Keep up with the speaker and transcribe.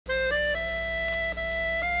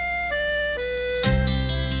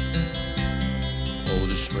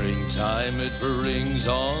Springtime it brings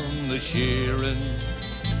on the shearing,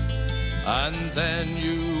 and then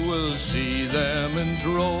you will see them in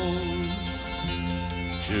droves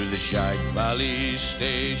to the Shag Valley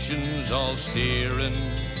stations all steering,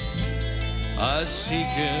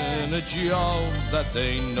 seeking a job that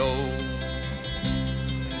they know,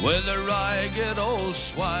 with a ragged old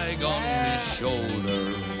swag on his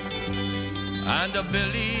shoulder and a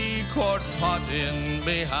billy quart pot in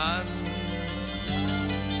me hand.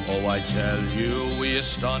 Oh, I tell you, we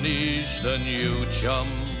astonish the new chum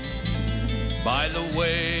by the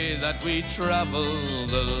way that we travel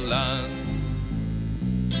the land.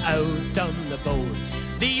 Out on the boat,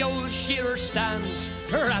 the old shearer stands,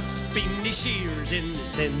 grasping the shears in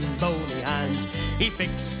his thin bony hands. He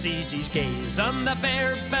fixes his gaze on the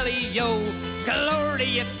bare belly, yo.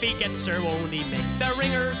 Glory, if he gets her, won't he make the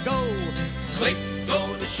ringer go? Click,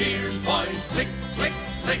 go the shears, boys, click, click,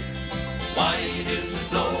 click. Wide is his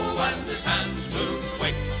blow and his hands move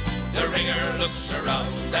quick. The ringer looks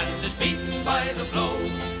around and is beaten by the blow,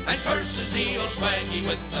 and curses the old swaggy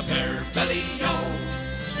with the bare belly, yo.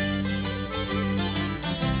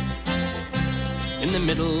 In the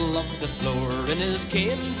middle of the floor, in his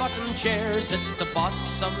cane-bottom chair, sits the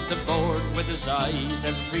boss of the board with his eyes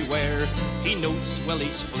everywhere. He notes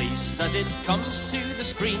Willie's fleece as it comes to the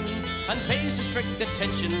screen, and pays a strict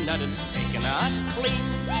attention that it's taken off clean.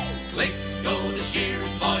 Click, go the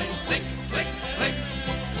shears, boys, click, click, click.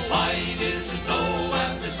 Wide is his blow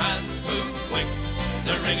and his hands move quick.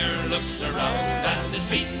 The ringer looks around and is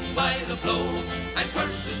beaten by the blow, and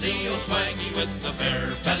curses the old swaggy with the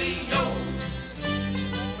bare belly, yo.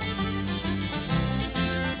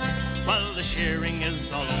 Well, the shearing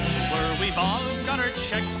is all over, we've all got our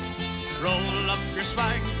checks. Roll up your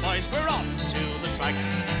swag, boys, we're off to the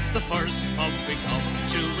tracks. The first pub we come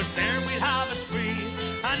to is there we'll have a spree,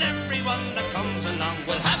 and everyone that comes along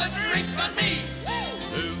will have a drink on me.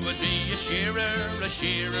 Who would be a shearer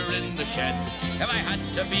in the shed? If I had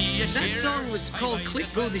to be a shearer... That song was called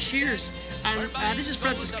Click, Go the Shears. And this is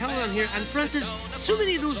Francis Callahan here. And Francis, so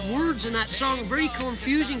many of those words in that song are very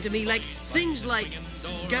confusing to me. Like things like,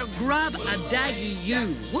 grab a daggy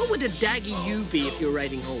you. What would a daggy you be if you're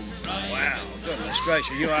riding home? Wow, goodness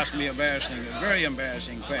gracious, you asked me a very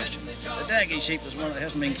embarrassing question. The daggy sheep is one that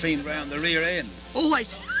hasn't been cleaned round the rear end. Oh,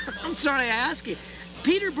 I'm sorry I asked you.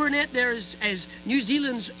 Peter Burnett there is New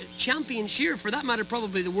Zealand's champion shearer, for that matter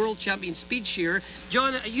probably the world champion speed shearer.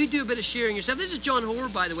 John, you do a bit of shearing yourself. This is John Hore,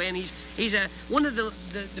 by the way, and he's one of the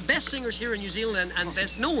best singers here in New Zealand and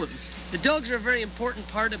best known. The dogs are a very important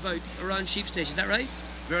part around sheep stations, is that right?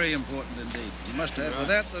 Very important indeed. You must have.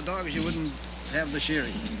 Without the dogs you wouldn't have the shearing.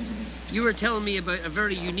 You were telling me about a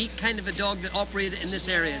very unique kind of a dog that operated in this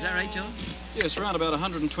area, is that right, John? Yes, around about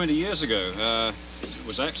 120 years ago. It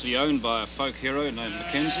was actually owned by a folk hero named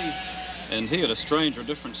McKenzie, and he had a strange or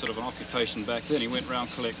different sort of an occupation back then. He went around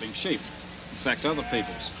collecting sheep, in fact, other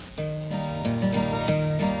people's.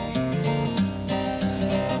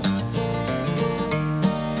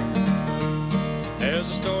 There's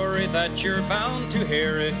a story that you're bound to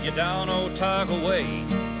hear if you down Otago way,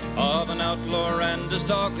 of an outlaw and his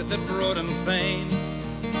dog that brought him fame,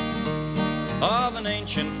 of an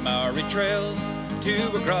ancient Maori trail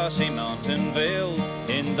to a grassy mountain vale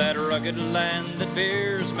in that rugged land that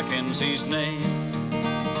bears Mackenzie's name,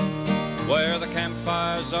 where the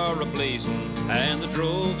campfires are a-blazing and the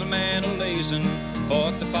drover men a-lazing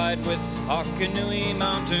fought the fight with Hockanui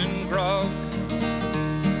Mountain Grog.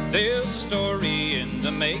 There's a story in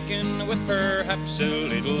the making with perhaps a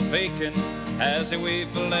little faking as they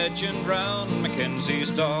weave a legend round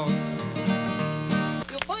Mackenzie's dog.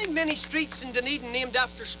 Many streets in Dunedin named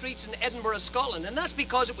after streets in Edinburgh, Scotland, and that's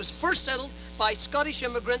because it was first settled by Scottish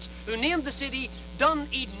immigrants who named the city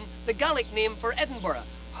Dunedin, the Gaelic name for Edinburgh.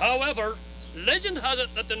 However, legend has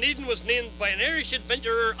it that Dunedin was named by an Irish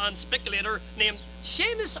adventurer and speculator named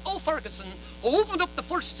Seamus O'Ferguson, who opened up the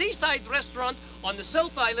first seaside restaurant on the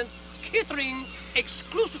South Island, catering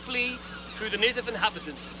exclusively to the native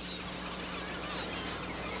inhabitants.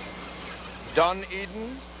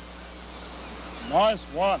 Dunedin? Nice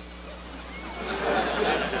one.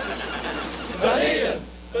 Dunedin!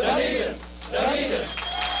 Dunedin! Dunedin!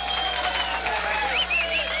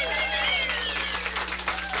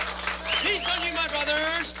 Please on you, my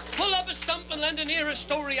brothers. Pull up a stump and lend an ear a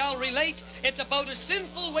story I'll relate. It's about a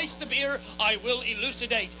sinful waste of beer I will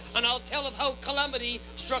elucidate. And I'll tell of how calamity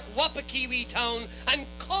struck Wapakiwi town and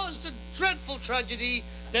caused a dreadful tragedy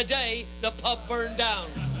the day the pub burned down.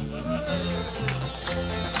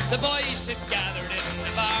 The boys had gathered in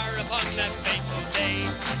the bar upon that fateful day.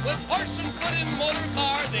 With horse and foot and motor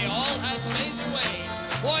car, they all had made their way.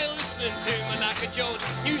 while listening to Monaco Jones,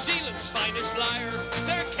 New Zealand's finest liar.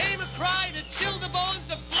 There came a cry that chilled the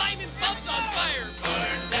bones of flaming pubs on fire.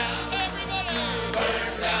 Burn down, everybody!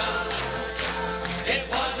 Burn down. It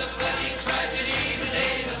was a bloody tragedy the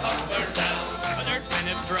day the pub burned down. There'd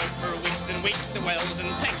been a drought for weeks and weeks, the wells and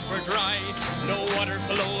tanks were dry. No water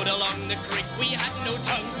flowed along the creek, we had no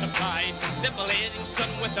town supply. The blazing sun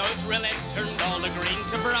without relent turned all the green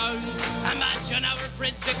to brown. Imagine our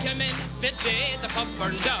predicament the day the pub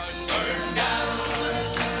burned down. Burn down,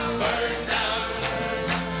 burn down.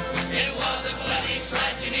 It was a bloody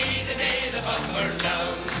tragedy the day the pub burned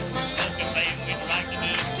down. Smoke and flame, we dragged the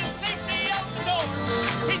news to safety out the door.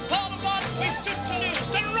 We thought of what we stood to lose,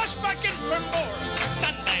 then rushed back in for more.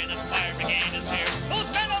 Stand by, the fire brigade is here. Those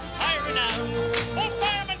men on fire renown. Oh,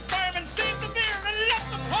 firemen, firemen, save the beer and let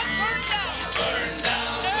the pub burn down. Burn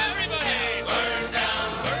down, everybody. Burn down,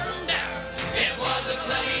 burn down. It was a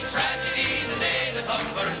bloody tragedy the day the pub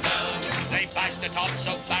burned down. They bashed the tops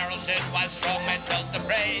of barrels in while strong men felt the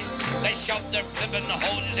prey. They shoved their flippin'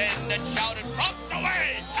 hoses in and shouted, "Props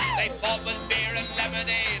away!" They fought with beer and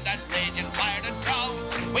lemonade and raging fire to drown.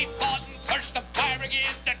 We fought and cursed the fire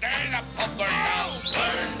brigade the day the pub burned down.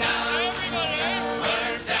 Burn down, everybody.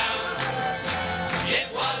 Burn down. It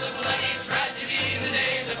was a bloody tragedy the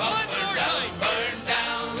day the pub burned down. Burn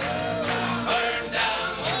down. Burn down.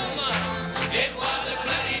 Oh my. It was a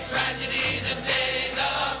bloody tragedy the day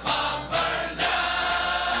the pub burned down.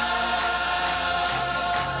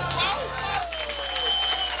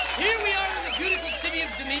 Here we are in the beautiful city of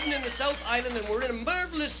Dunedin in the South Island, and we're in a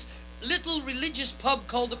marvellous little religious pub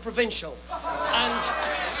called the Provincial. And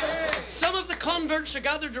some of the converts are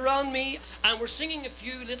gathered around me, and we're singing a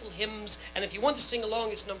few little hymns. And if you want to sing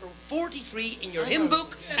along, it's number 43 in your hymn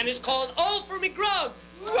book, and it's called All for Me Grog.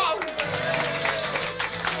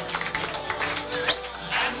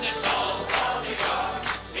 And it's all for me grog,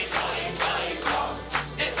 me jolly, jolly grog.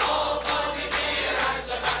 It's all for me beer and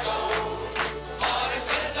tobacco. For it's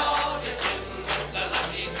spent all the gin with the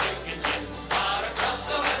lassies drinking gin. Far across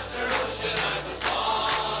the Western Ocean I was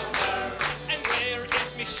wander. And where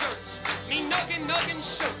is me shirt, me noggin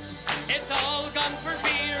shirt? It's all gone for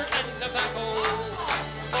beer and tobacco.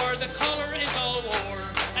 For the collar is all wore,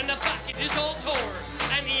 and the back it is all tore,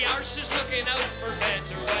 and the arse is looking out for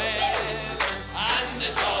better weather. And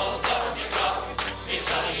it's all for me grog, me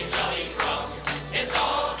jolly, jolly grog. It's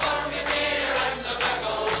all for me beer and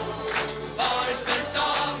tobacco. For it's spent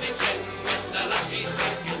all me gin with the lassies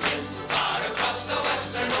drinking gin. Far across the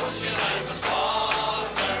Western Ocean I must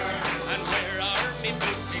wander. And where are me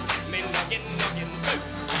boots, me noggin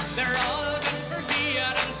boots? They're all gone for beer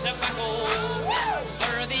and tobacco.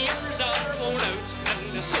 For the ears are worn out,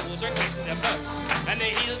 and the soles are kicked about, and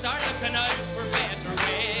the heels are looking out for better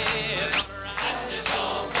weather. And it's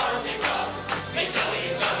all for me grog, me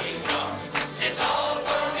jolly, jolly grog. It's all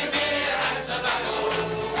for me beer and tobacco.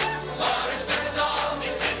 For it's spent all me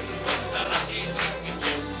tin with the lassies drinking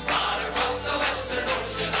gin. Far across the Western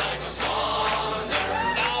Ocean I must wander.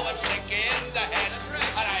 Now I'm sick in the head,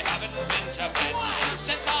 and I haven't been to bed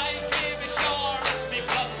since I came ashore with me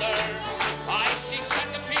plunder. I seen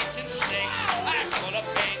centipedes and snakes, and full of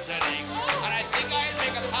pains and aches.